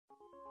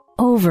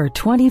Over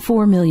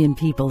 24 million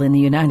people in the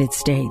United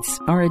States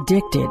are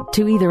addicted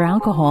to either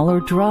alcohol or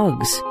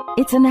drugs.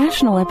 It's a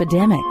national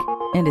epidemic,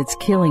 and it's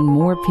killing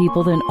more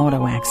people than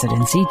auto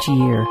accidents each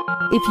year.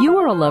 If you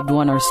or a loved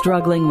one are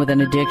struggling with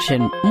an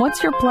addiction,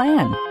 what's your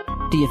plan?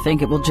 Do you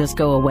think it will just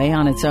go away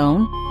on its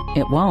own?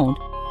 It won't.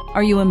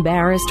 Are you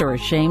embarrassed or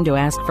ashamed to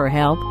ask for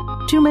help?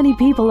 Too many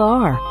people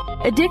are.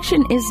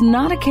 Addiction is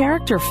not a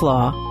character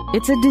flaw.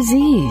 It's a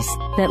disease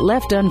that,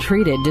 left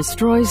untreated,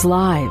 destroys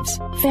lives,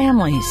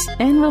 families,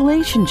 and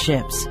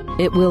relationships.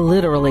 It will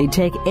literally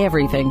take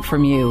everything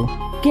from you.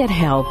 Get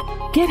help.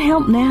 Get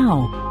help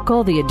now.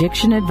 Call the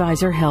Addiction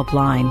Advisor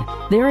Helpline.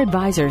 Their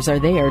advisors are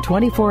there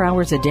 24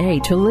 hours a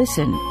day to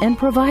listen and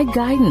provide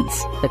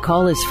guidance. The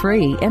call is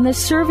free and the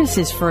service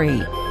is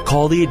free.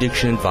 Call the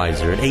Addiction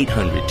Advisor at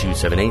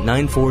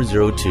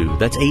 800-278-9402.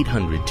 That's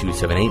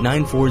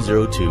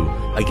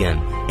 800-278-9402. Again,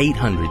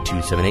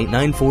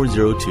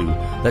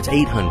 800-278-9402. That's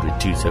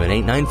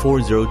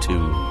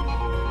 800-278-9402.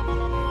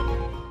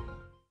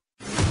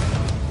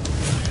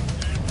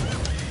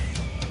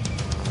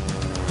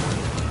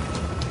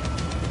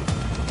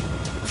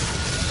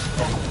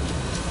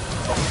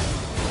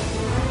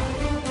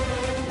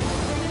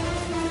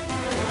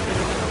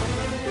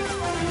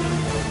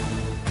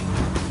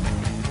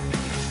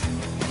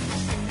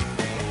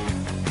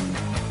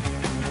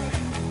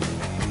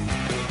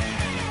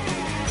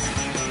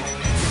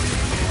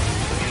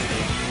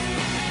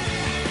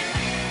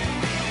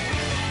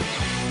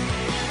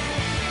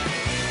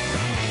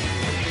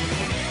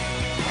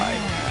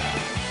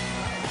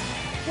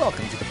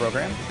 Welcome to the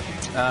program.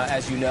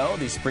 As you know,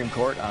 the Supreme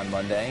Court on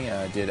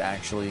Monday did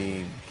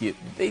actually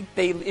they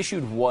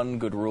issued one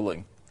good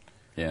ruling.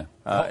 Yeah.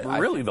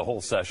 Really the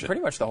whole session.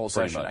 Pretty much the whole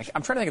session.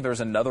 I'm trying to think if there was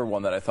another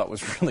one that I thought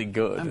was really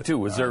good. I'm too.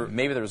 Was there?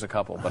 Maybe there was a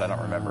couple, but I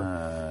don't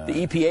remember.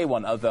 The EPA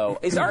one, though,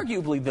 is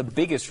arguably the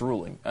biggest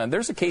ruling.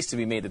 There's a case to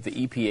be made that the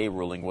EPA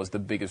ruling was the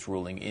biggest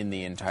ruling in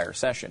the entire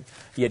session.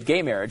 You had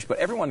gay marriage, but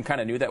everyone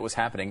kind of knew that was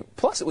happening.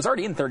 Plus, it was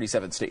already in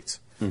 37 states.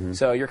 Mm-hmm.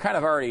 So you're kind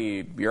of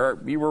already,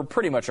 you were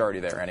pretty much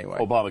already there anyway.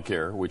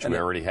 Obamacare, which we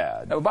already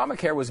had.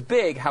 Obamacare was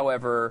big,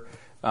 however...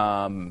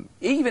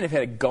 even if it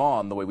had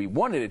gone the way we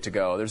wanted it to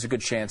go, there's a good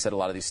chance that a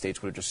lot of these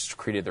states would have just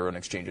created their own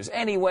exchanges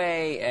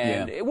anyway,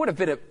 and it would have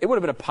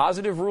been a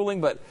positive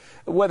ruling, but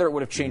whether it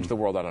would have changed the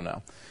world, I don't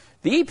know.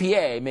 The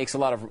EPA makes a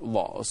lot of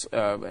laws,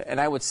 and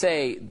I would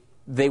say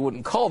they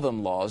wouldn't call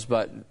them laws,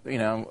 but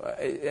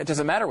it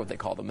doesn't matter what they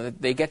call them.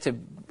 They get to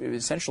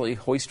essentially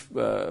hoist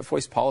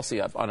policy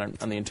up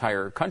on the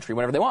entire country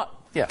whenever they want.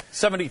 Yeah,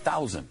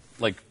 70,000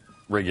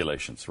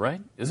 regulations,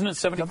 right? Isn't it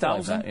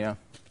 70,000? Like yeah.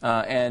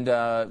 And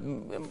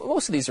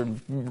most of these are,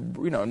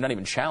 not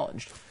even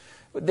challenged.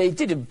 They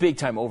did a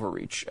big-time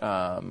overreach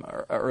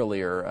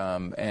earlier,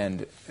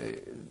 and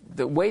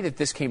the way that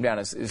this came down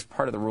is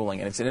part of the ruling,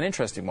 and it's an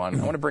interesting one.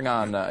 I want to bring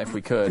on, if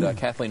we could,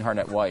 Kathleen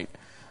Harnett-White.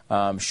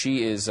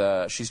 She's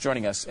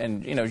joining us,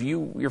 and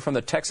you're from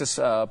the Texas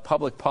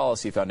Public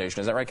Policy Foundation.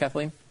 Is that right,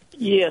 Kathleen?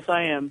 Yes,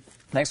 I am.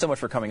 Thanks so much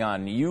for coming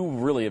on. You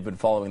really have been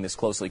following this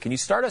closely. Can you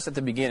start us at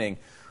the beginning?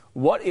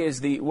 Walk us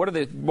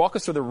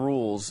through the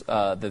rules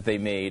that they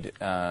made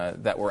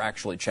that were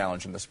actually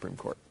challenged in the Supreme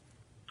Court?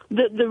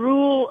 The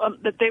rule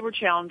that they were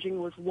challenging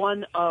was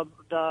one of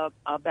the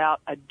about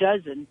a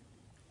dozen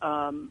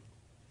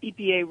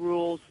EPA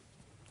rules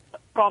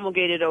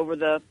promulgated over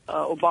the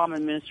Obama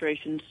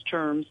administration's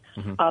terms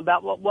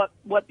about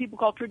what people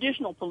call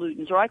traditional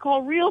pollutants, or I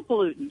call real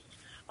pollutants.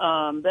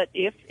 That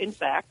if, in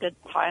fact, at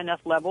high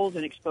enough levels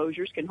and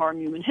exposures can harm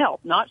human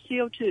health, not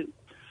CO2.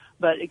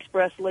 But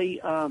expressly,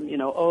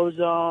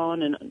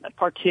 ozone and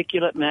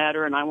particulate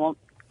matter, and I won't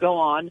go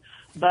on.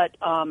 But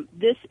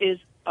this is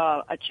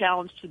a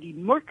challenge to the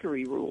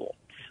mercury rule,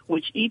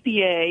 which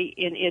EPA,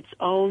 in its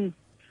own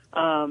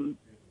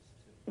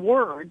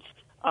words,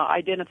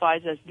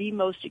 identifies as the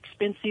most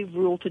expensive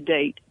rule to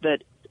date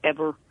that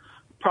ever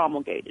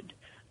promulgated.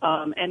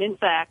 And in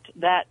fact,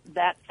 that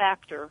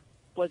factor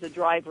was a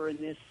driver in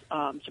this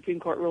Supreme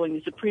Court ruling.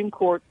 The Supreme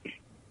Court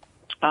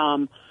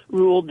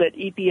ruled that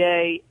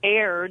EPA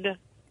erred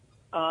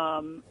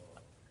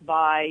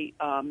by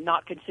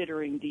not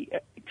considering the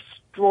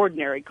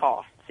extraordinary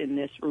costs in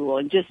this rule.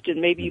 And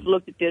maybe you've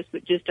looked at this,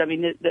 but this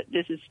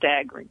is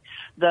staggering.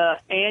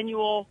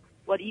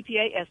 What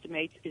EPA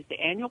estimates is the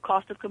annual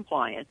cost of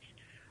compliance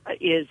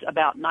is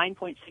about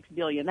 $9.6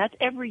 billion. That's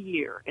every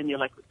year in the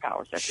electric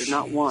power sector,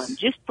 not one,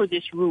 just for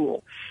this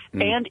rule.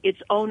 And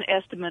its own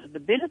estimate of the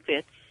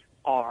benefits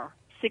are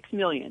 $6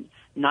 million.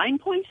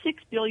 $9.6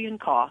 billion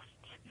costs,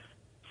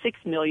 $6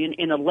 million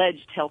in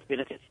alleged health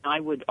benefits. I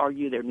would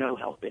argue there are no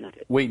health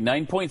benefits. Wait,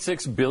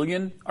 9.6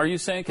 billion? Are you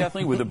saying,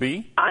 Kathleen, with a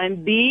B?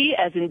 I'm B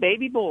as in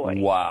baby boy.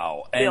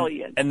 Wow.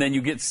 Billion. And then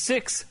you get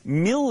 6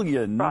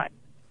 million right.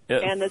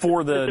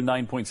 For the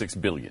 9.6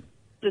 billion.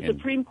 The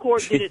Supreme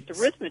Court did its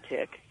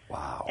arithmetic.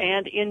 Wow.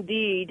 And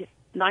indeed,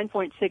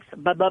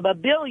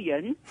 9.6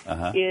 billion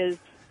is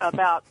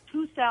about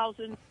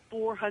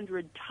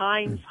 2,400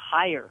 times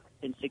higher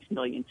than 6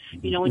 million.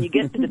 When you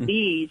get to the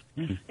B's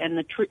and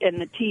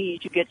the T's,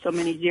 you get so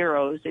many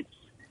zeros.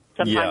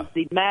 Sometimes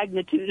the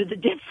magnitude of the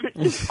difference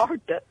is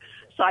hard to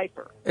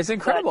cipher. It's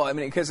incredible. I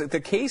mean, because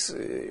the case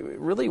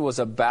really was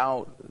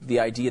about the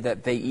idea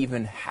that they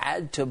even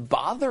had to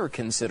bother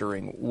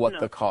considering what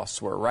the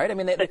costs were, right? I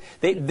mean,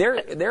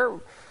 their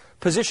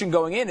position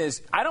going in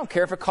is, I don't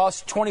care if it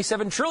costs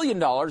 $27 trillion.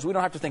 We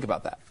don't have to think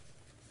about that.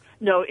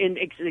 No,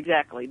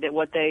 exactly. That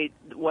what the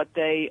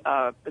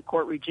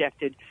court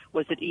rejected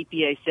was that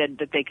EPA said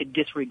that they could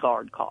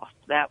disregard costs.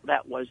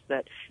 That was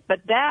that. But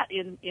that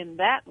in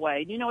that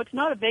way, it's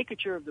not a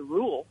vacature of the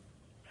rule.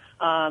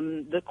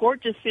 The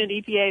court just sent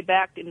EPA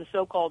back in the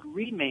so-called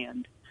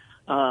remand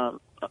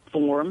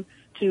form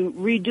to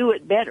redo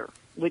it better,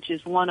 which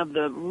is one of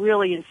the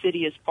really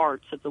insidious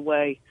parts of the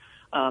way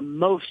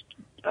most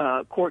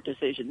court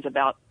decisions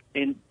about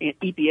in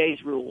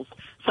EPA's rules.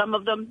 Some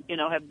of them,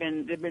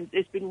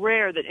 it's been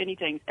rare that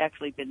anything's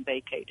actually been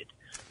vacated.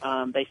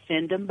 They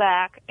send them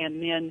back,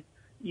 and then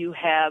you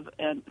have,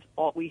 and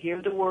we hear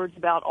the words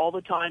about all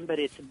the time, but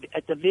it's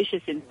a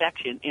vicious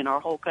infection in our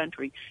whole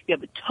country. You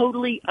have a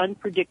totally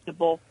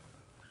unpredictable,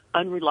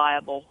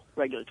 unreliable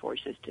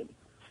regulatory system.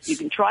 You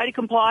can try to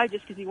comply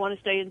just because you want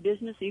to stay in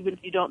business, even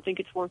if you don't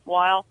think it's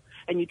worthwhile,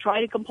 and you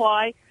try to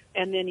comply,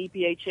 and then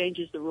EPA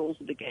changes the rules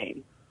of the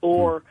game,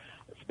 or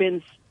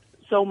spends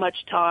so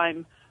much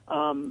time,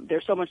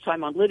 there's so much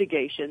time on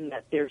litigation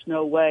that there's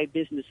no way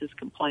businesses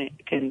can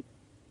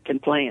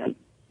plan.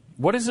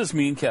 What does this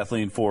mean,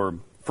 Kathleen, for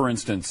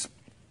instance,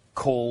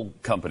 coal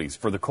companies,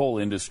 for the coal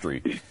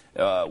industry,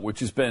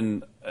 which has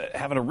been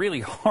having a really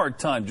hard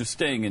time just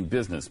staying in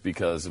business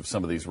because of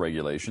some of these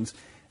regulations,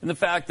 and the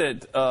fact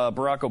that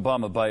Barack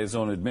Obama, by his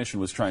own admission,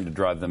 was trying to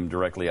drive them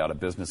directly out of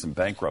business and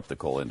bankrupt the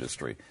coal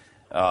industry?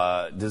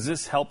 Does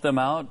this help them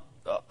out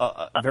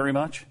very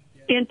much?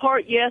 In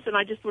part, yes, and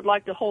I just would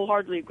like to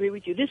wholeheartedly agree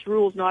with you. This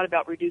rule is not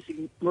about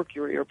reducing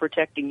mercury or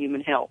protecting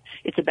human health.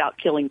 It's about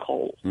killing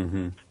coal.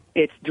 Mm-hmm.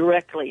 It's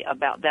directly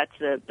about that's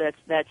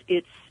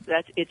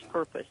its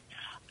purpose.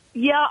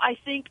 Yeah, I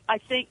think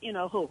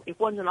if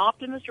one's an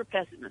optimist or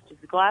pessimist, is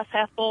the glass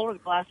half full or the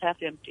glass half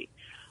empty?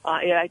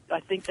 I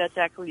think that's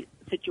actually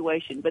the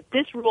situation. But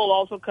this rule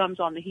also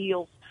comes on the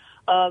heels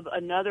of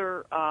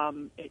another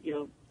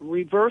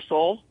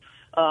reversal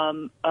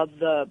of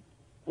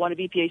one of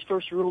EPA's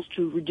first rules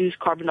to reduce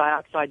carbon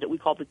dioxide that we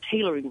call the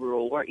tailoring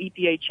rule, where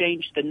EPA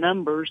changed the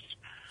numbers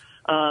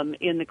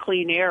in the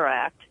Clean Air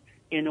Act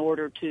in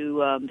order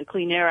to, the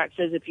Clean Air Act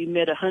says if you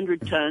emit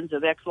 100 tons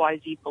of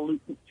XYZ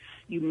pollutant,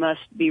 you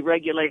must be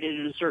regulated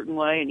in a certain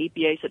way. And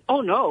EPA said,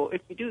 oh, no,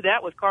 if we do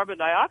that with carbon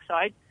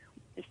dioxide,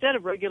 instead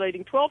of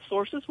regulating 12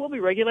 sources, we'll be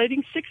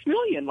regulating 6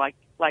 million, like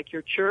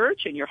your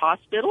church and your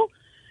hospital.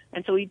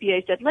 And so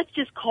EPA said, let's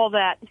just call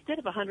that, instead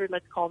of 100,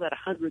 let's call that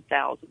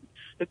 100,000.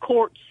 The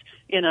courts,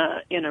 in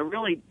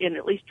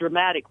at least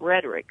dramatic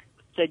rhetoric,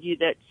 said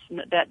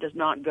that does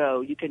not go.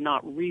 You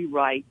cannot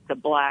rewrite the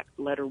black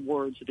letter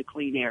words of the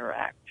Clean Air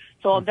Act.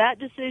 So on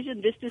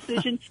this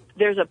decision,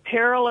 there's a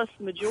perilous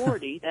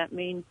majority. That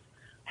means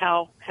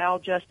how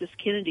Justice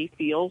Kennedy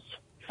feels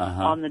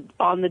on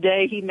the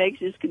day he makes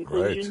his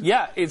conclusion. Right.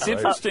 Yeah, it's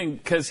interesting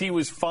because he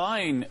was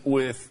fine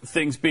with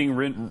things being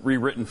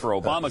rewritten for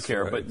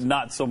Obamacare, but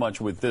not so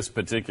much with this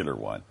particular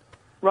one.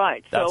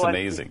 Right. That's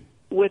amazing.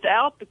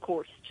 Without the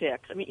course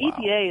checks, I mean, Wow.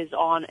 EPA is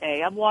on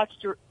I've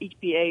watched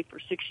EPA for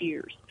 6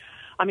 years.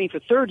 For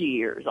 30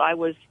 years. I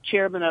was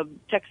chairman of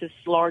Texas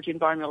Large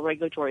Environmental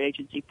Regulatory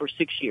Agency for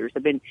 6 years.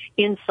 I've been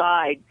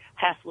inside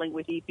hassling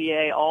with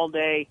EPA all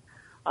day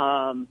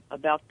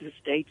about the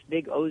state's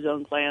big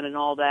ozone plan and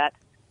all that.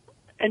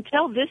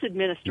 Until this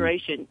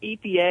administration,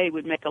 EPA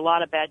would make a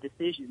lot of bad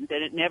decisions,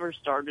 and it never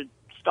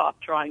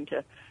stopped trying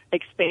to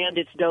expand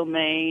its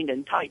domain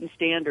and tighten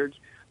standards.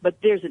 But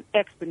there's an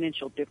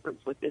exponential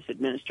difference with this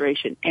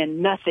administration,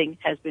 and nothing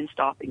has been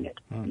stopping it.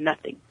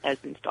 Nothing has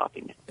been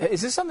stopping it.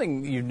 Is this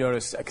something you've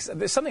noticed? Cause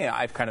there's something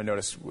I've kind of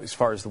noticed as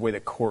far as the way the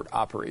court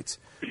operates,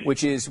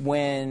 which is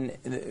when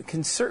the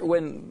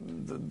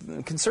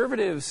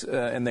conservatives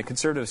and the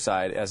conservative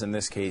side, as in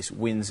this case,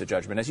 wins a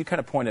judgment, as you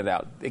kind of pointed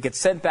out, it gets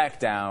sent back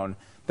down.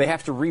 They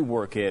have to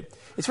rework it.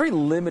 It's very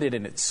limited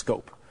in its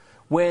scope.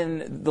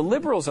 When the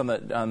liberals on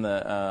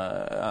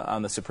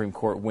the Supreme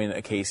Court win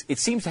a case, it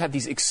seems to have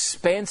these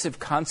expansive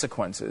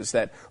consequences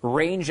that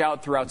range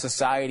out throughout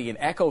society and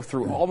echo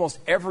through almost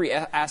every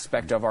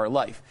aspect of our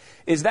life.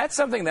 Is that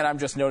something that I'm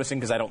just noticing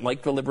because I don't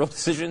like the liberal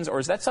decisions, or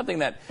is that something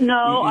that...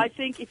 No, I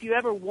think if you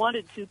ever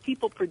wanted to,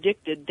 people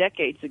predicted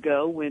decades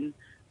ago when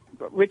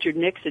Richard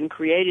Nixon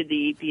created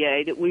the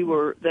EPA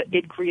that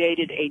it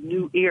created a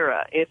new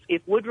era.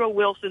 If Woodrow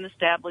Wilson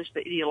established the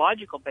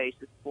ideological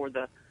basis for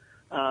the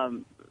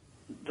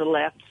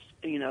left's,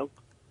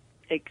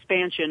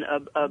 expansion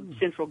of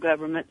central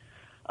government.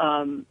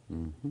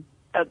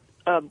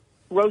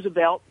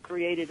 Roosevelt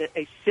created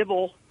a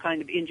civil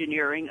kind of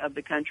engineering of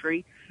the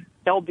country.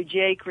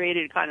 LBJ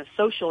created a kind of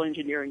social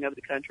engineering of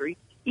the country.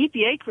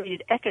 EPA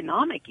created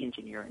economic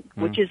engineering,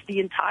 which is the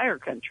entire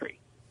country.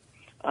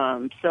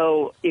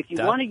 So if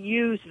you want to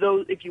use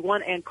those,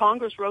 and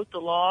Congress wrote the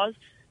laws,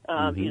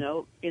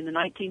 in the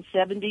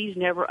 1970s,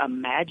 never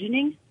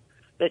imagining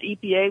that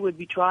EPA would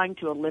be trying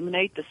to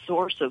eliminate the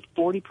source of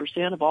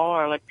 40% of all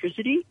our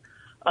electricity.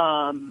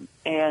 And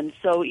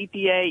so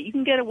EPA, you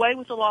can get away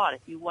with a lot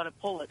if you want to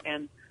pull it.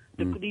 And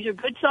these are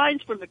good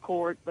signs from the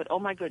court, but oh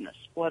my goodness,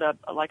 what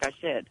like I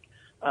said,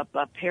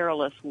 a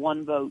perilous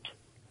one vote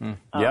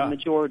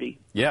majority.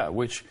 Yeah,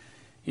 which,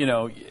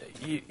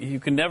 you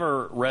can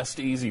never rest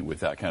easy with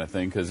that kind of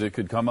thing because it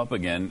could come up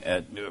again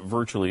at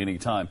virtually any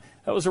time.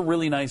 That was a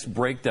really nice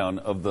breakdown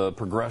of the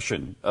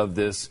progression of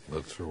this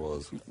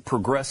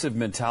progressive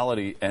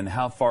mentality and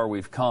how far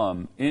we've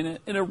come in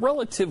a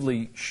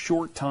relatively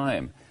short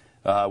time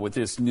with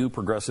this new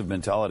progressive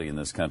mentality in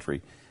this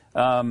country.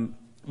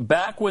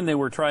 Back when they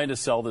were trying to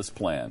sell this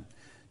plan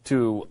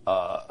to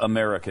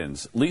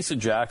Americans, Lisa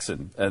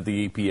Jackson at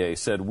the EPA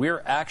said,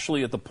 we're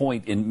actually at the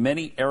point in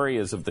many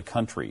areas of the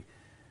country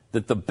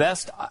that the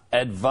best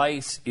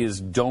advice is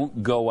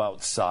don't go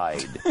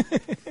outside.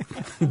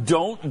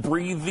 Don't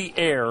breathe the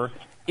air.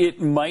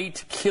 It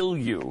might kill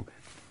you.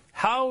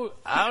 How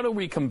do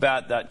we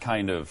combat that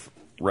kind of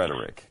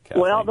rhetoric,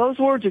 Kathleen? Well, those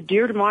words are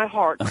dear to my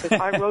heart because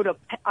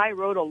I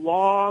wrote a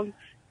long,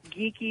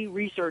 geeky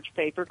research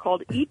paper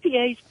called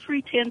EPA's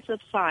Pretense of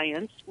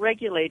Science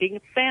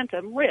Regulating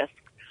Phantom Risk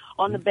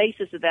on the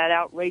basis of that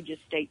outrageous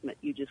statement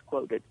you just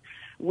quoted.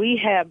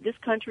 This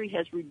country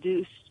has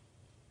reduced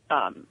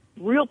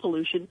real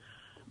pollution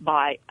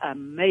by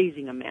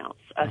amazing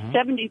amounts.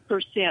 70%,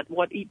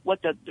 what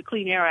the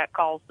Clean Air Act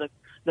calls the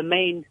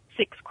main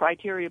 6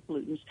 criteria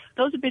pollutants,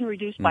 those have been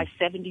reduced by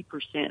 70%.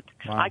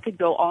 Wow. I could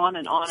go on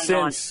and on and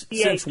on.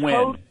 Since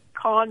when?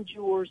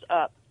 Conjures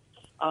up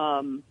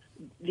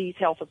these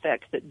health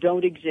effects that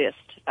don't exist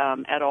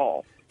at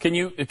all. Can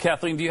you,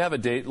 Kathleen, do you have a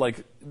date?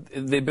 Like,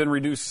 they've been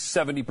reduced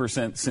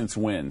 70% since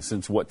when?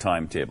 Since what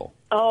timetable?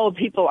 Oh,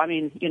 people,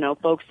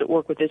 folks that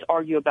work with this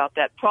argue about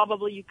that.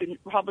 Probably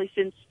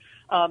since,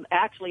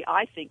 actually,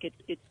 I think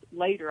it's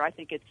later. I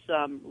think it's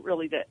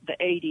really the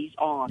 80s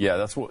on. Yeah,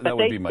 that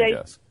would be my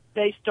guess.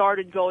 They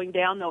started going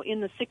down, though,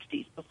 in the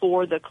 60s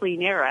before the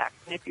Clean Air Act.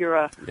 And if you're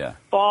a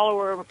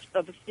follower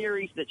of the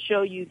theories that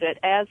show you that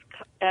as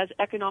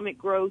economic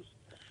growth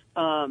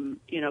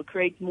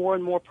creates more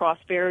and more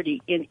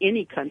prosperity in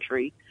any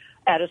country,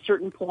 at a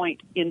certain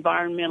point,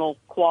 environmental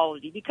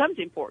quality becomes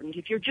important.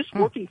 If you're just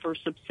working for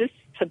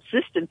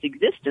subsistence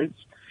existence,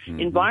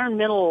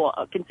 environmental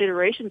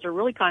considerations are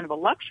really kind of a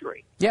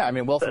luxury. Yeah,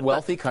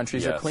 wealthy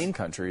countries are clean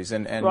countries,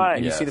 and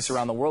you see this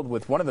around the world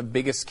with one of the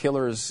biggest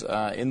killers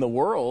in the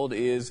world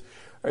is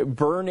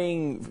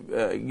burning,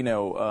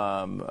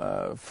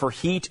 for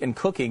heat and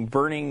cooking,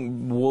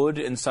 burning wood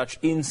and such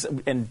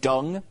and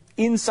dung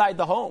inside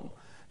the home.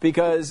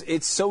 Because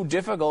it's so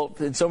difficult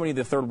in so many of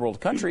the third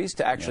world countries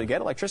to actually get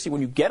electricity.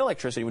 When you get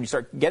electricity, when you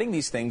start getting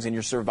these things and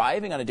you're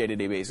surviving on a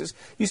day-to-day basis,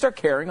 you start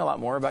caring a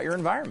lot more about your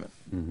environment.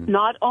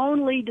 Not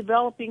only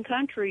developing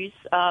countries,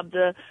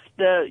 the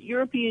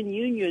European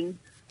Union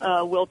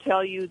will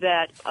tell you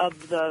that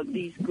of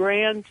these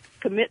grand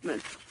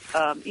commitments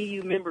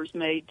EU members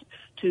made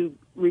to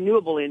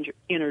renewable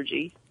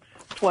energy,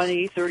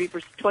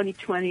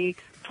 20%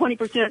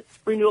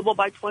 renewable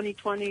by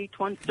 2020,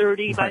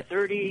 2030 by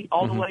 30,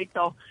 all the way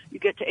till you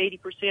get to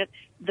 80%.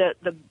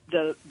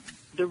 The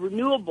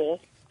renewable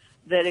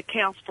that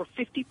accounts for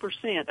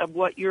 50% of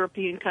what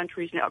European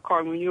countries now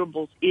call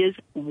renewables is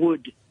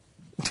wood.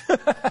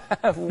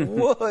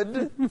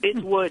 Wood?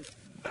 It's wood.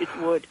 It's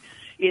wood.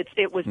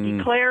 It was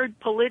declared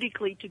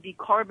politically to be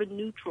carbon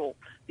neutral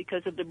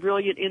because of the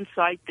brilliant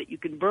insight that you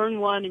can burn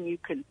one and you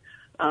can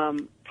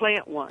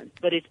plant one,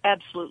 but it's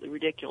absolutely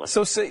ridiculous.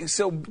 So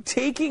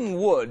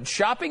taking wood,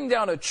 chopping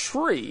down a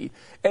tree,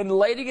 and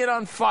lighting it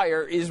on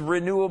fire is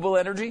renewable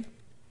energy?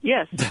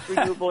 Yes,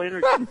 renewable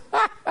energy.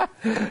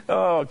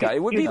 Oh, God.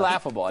 It would be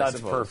laughable, I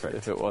suppose, perfect.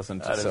 if it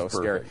wasn't so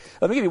scary.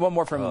 Let me give you one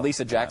more from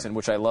Lisa Jackson,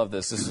 which I love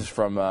this. This is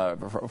from,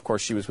 of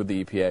course, she was with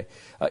the EPA.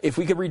 If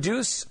we could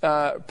reduce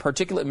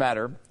particulate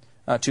matter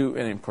and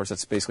of course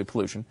that's basically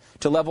pollution,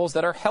 to levels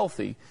that are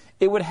healthy,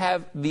 it would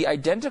have the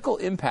identical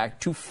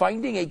impact to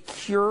finding a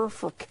cure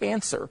for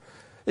cancer.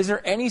 Is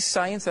there any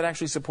science that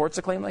actually supports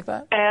a claim like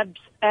that?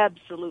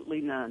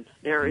 Absolutely none.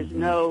 There is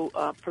no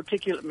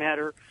particulate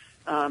matter.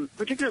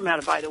 Particulate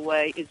matter, by the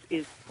way,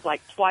 is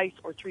like twice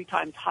or 3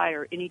 times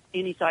higher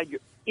anytime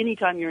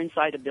you're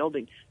inside a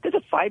building because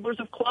of fibers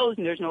of clothes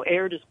and there's no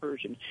air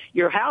dispersion.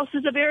 Your house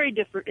is a very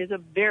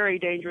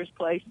dangerous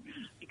place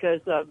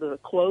because of the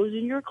clothes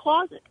in your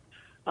closet.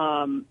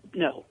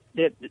 No,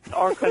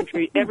 our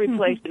country, every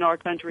place in our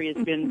country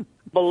has been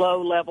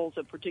below levels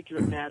of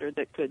particulate matter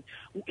that could.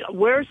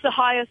 Where's the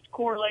highest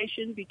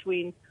correlation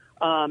between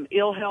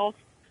ill health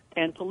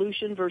and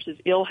pollution versus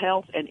ill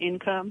health and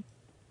income?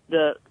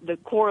 The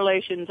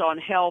correlations on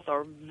health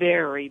are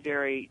very,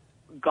 very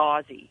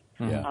gauzy.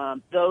 Yeah.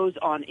 Those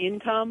on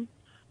income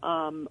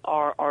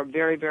are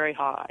very, very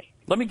high.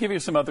 Let me give you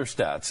some other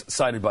stats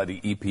cited by the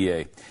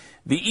EPA.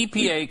 The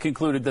EPA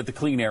concluded that the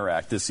Clean Air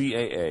Act, the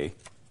CAA,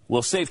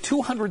 will save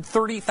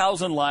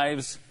 230,000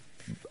 lives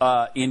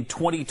in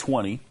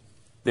 2020.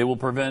 They will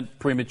prevent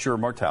premature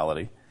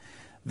mortality.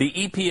 The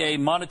EPA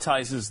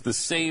monetizes the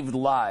saved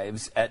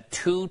lives at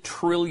 $2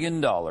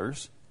 trillion,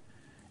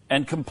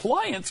 and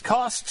compliance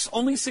costs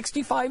only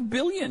 $65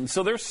 billion.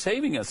 So they're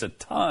saving us a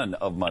ton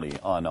of money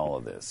on all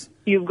of this.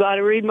 You've got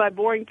to read my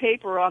boring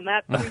paper on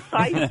that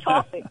precise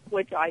topic,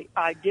 which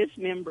I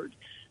dismembered.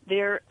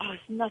 There is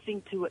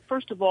nothing to it.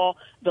 First of all,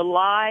 the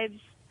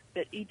lives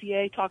that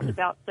EPA talks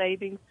about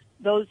saving,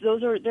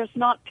 there's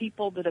not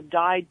people that have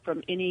died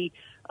from any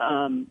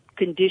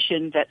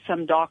condition that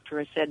some doctor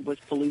has said was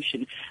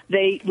pollution.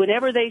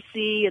 Whenever they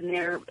see in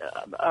their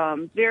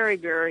very,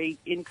 very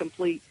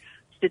incomplete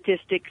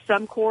statistics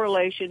some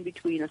correlation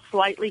between a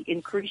slightly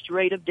increased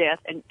rate of death,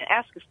 and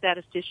ask a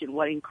statistician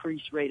what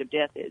increased rate of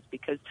death is,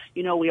 because,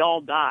 we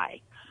all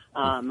die.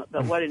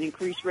 But what an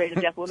increased rate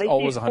of death, well, they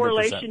see a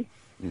correlation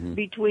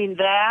between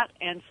that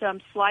and some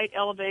slight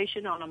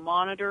elevation on a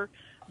monitor.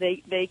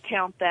 They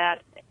count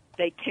that.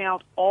 They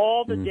count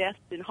all the deaths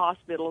in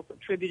hospitals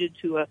attributed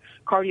to a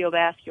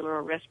cardiovascular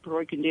or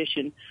respiratory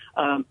condition,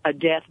 a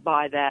death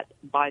by that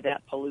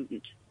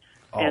pollutant.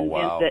 And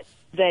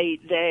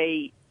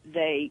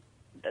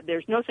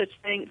there's no such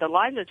thing. The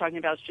lives they're talking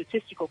about are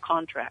statistical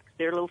contracts.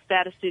 Their little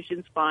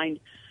statisticians find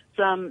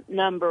some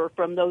number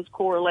from those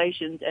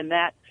correlations, and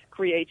that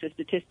creates a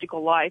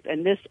statistical life.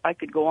 And this, I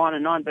could go on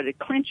and on, but a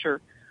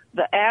clincher,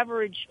 the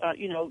average,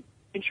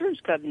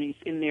 insurance companies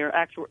in their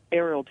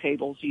actuarial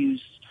tables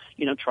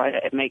try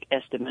to make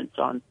estimates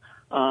on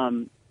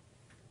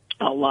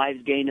lives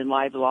gained and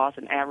lives lost,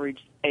 and average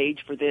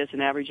age for this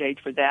and average age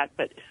for that.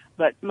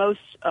 But most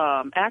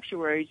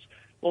actuaries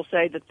will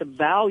say that the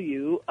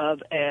value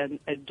of an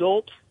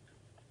adult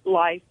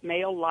life,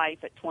 male life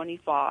at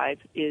 25,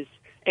 is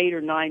 $8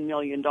 or $9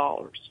 million.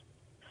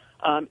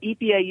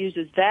 EPA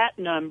uses that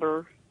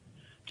number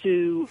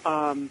to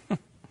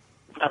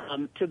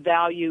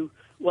value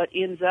what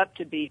ends up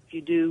to be, if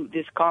you do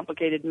this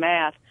complicated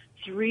math,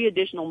 3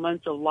 additional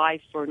months of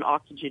life for an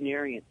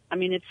octogenarian. I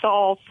mean, it's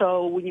all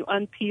so, when you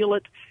unpeel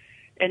it,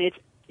 and it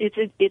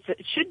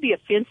should be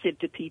offensive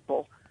to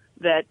people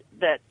that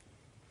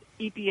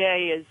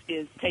EPA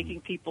is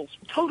taking people's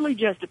totally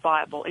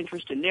justifiable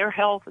interest in their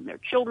health and their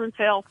children's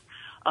health,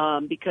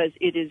 because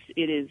it is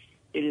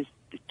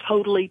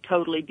totally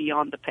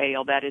beyond the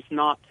pale. That is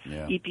not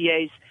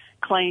EPA's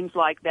claims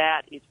like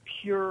that. It's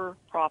pure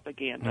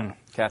propaganda.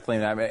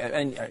 Kathleen,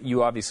 and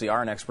you obviously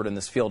are an expert in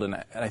this field,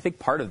 and I think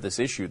part of this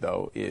issue,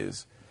 though,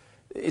 is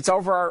it's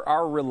over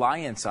our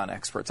reliance on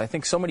experts. I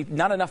think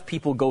not enough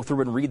people go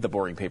through and read the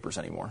boring papers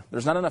anymore.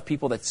 There's not enough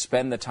people that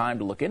spend the time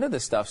to look into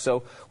this stuff.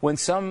 So when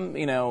some,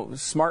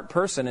 smart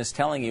person is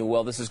telling you,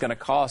 well, this is going to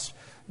cost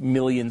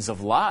millions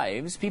of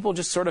lives, people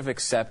just sort of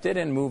accept it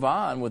and move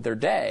on with their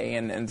day.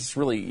 And it's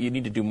really, you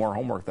need to do more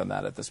homework than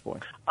that at this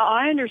point.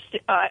 I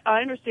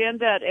understand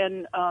that,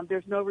 and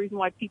there's no reason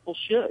why people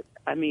should.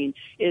 I mean,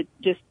 it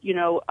just,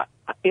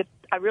 if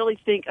I really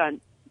think I'm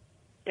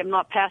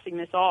not passing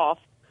this off,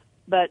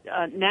 but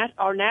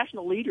our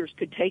national leaders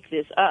could take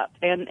this up.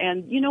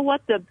 And you know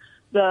what? And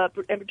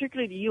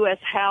particularly the U.S.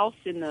 House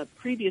in the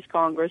previous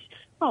Congress,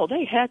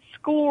 they had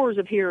scores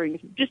of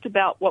hearings just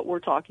about what we're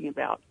talking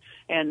about.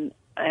 And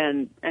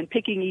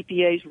picking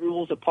EPA's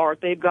rules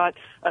apart. They've got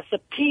a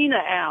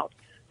subpoena out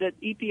that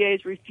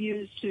EPA's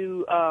refused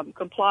to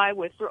comply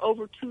with for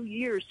over 2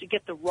 years to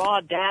get the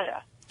raw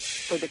data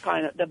for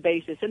the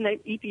basis, and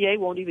EPA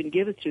won't even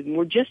give it to them.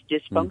 We're just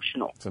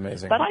dysfunctional. It's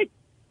amazing. But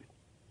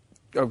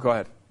go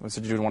ahead. What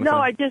did you want to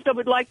No, say? I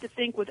would like to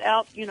think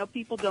without,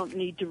 people don't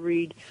need to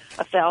read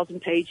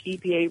 1,000-page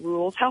EPA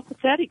rules. How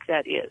pathetic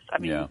that is. I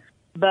mean,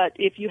 But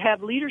if you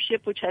have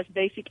leadership which has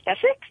basic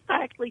ethics,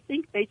 I actually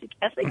think basic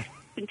ethics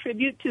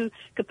contribute to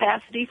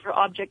capacity for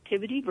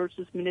objectivity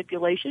versus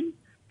manipulation.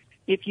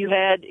 If you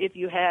had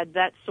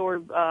that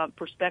sort of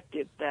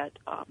perspective, that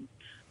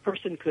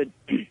person could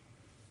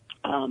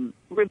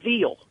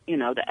reveal,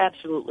 the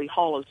absolutely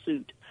hollow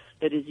suit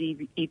that is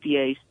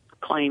EPA's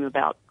claim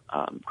about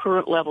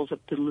current levels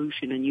of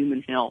pollution in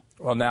human health.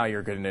 Well, now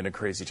you're getting into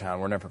crazy town.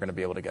 We're never going to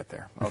be able to get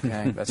there.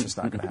 Okay, that's just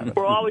not going to happen.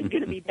 We're always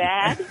going to be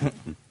bad.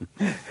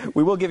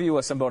 We will give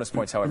you some bonus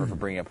points, however, for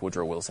bringing up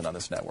Woodrow Wilson on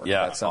this network.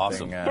 Yeah, that's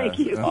awesome. Thank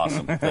you.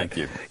 Awesome. Thank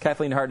you.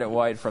 Kathleen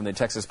Hartnett-White from the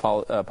Texas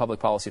Public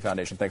Policy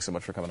Foundation, thanks so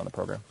much for coming on the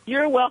program.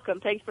 You're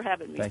welcome. Thanks for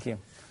having me. Thank you.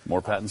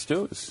 More Patents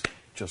Too is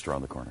just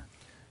around the corner.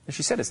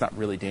 She said it's not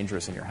really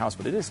dangerous in your house,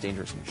 but it is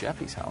dangerous in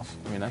Jeffy's house.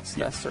 I mean, that's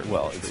certainly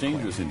well, it's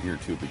dangerous in here,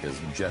 too, because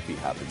Jeffy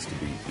happens to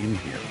be in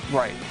here.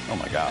 Right. Oh,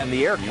 my God. And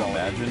the air quality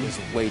imagine is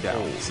way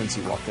down since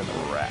you walked in the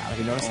room. Have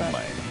you noticed that? Oh,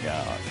 my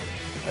God.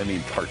 I mean,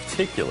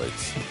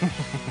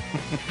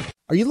 particulates.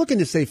 Are you looking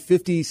to save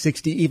 50,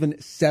 60, even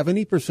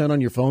 70%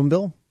 on your phone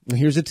bill? Well,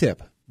 here's a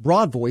tip.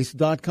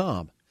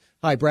 Broadvoice.com.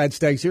 Hi, Brad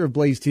Staggs here of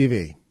Blaze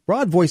TV.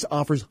 Broadvoice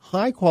offers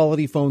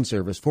high-quality phone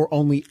service for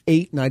only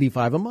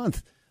 $8.95 a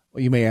month.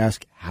 Well, you may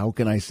ask, how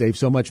can I save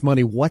so much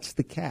money? What's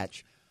the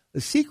catch?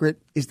 The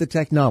secret is the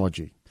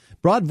technology.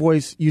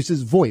 Broadvoice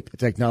uses VoIP, a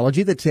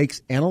technology that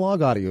takes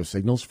analog audio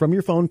signals from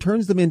your phone,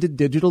 turns them into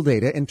digital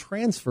data, and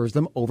transfers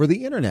them over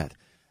the Internet.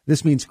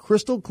 This means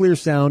crystal clear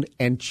sound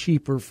and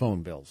cheaper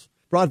phone bills.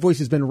 BroadVoice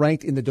has been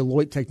ranked in the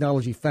Deloitte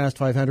Technology Fast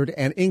 500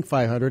 and Inc.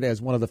 500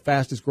 as one of the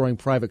fastest growing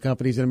private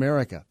companies in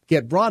America.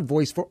 Get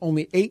BroadVoice for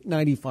only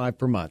 $8.95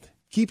 per month.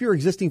 Keep your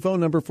existing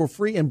phone number for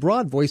free, and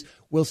BroadVoice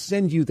will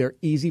send you their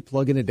easy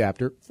plug-in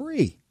adapter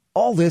free.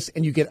 All this,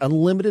 and you get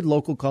unlimited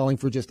local calling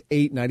for just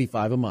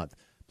 $8.95 a month.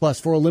 Plus,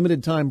 for a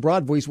limited time,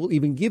 BroadVoice will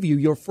even give you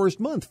your first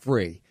month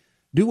free.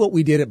 Do what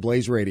we did at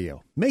Blaze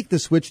Radio. Make the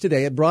switch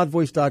today at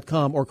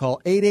broadvoice.com or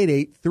call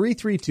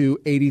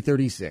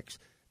 888-332-8036.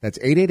 That's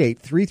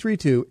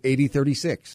 888-332-8036.